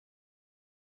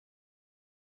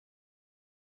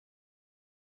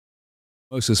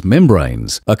Osmosis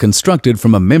membranes are constructed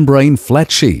from a membrane flat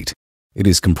sheet. It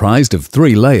is comprised of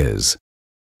 3 layers: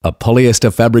 a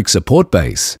polyester fabric support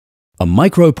base, a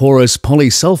microporous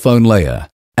polysulfone layer,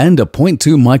 and a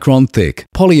 0.2 micron thick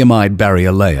polyamide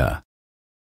barrier layer.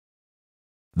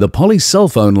 The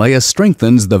polysulfone layer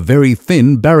strengthens the very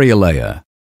thin barrier layer.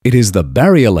 It is the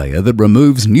barrier layer that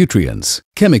removes nutrients,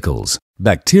 chemicals,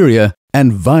 bacteria,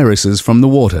 and viruses from the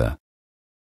water.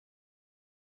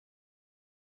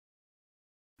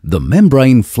 The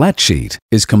membrane flat sheet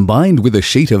is combined with a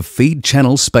sheet of feed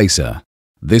channel spacer.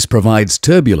 This provides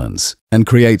turbulence and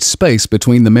creates space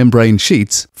between the membrane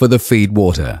sheets for the feed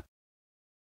water.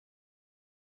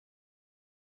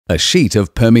 A sheet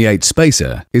of permeate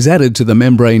spacer is added to the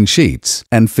membrane sheets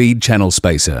and feed channel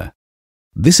spacer.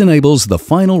 This enables the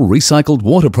final recycled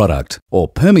water product, or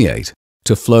permeate,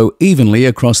 to flow evenly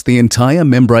across the entire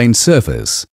membrane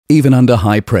surface, even under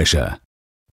high pressure.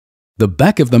 The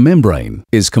back of the membrane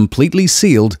is completely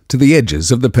sealed to the edges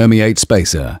of the permeate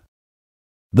spacer.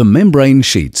 The membrane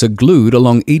sheets are glued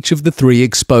along each of the 3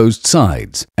 exposed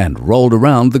sides and rolled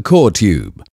around the core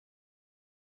tube.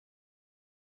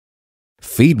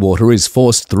 Feed water is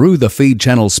forced through the feed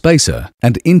channel spacer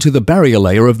and into the barrier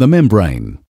layer of the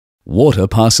membrane. Water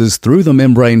passes through the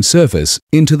membrane surface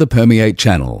into the permeate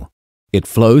channel. It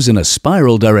flows in a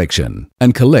spiral direction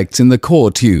and collects in the core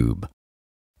tube.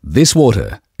 This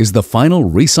water is the final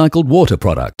recycled water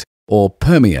product, or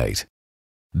permeate.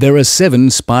 There are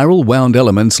 7 spiral wound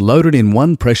elements loaded in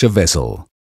one pressure vessel.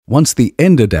 Once the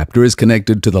end adapter is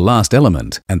connected to the last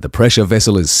element and the pressure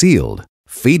vessel is sealed,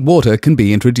 feed water can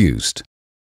be introduced.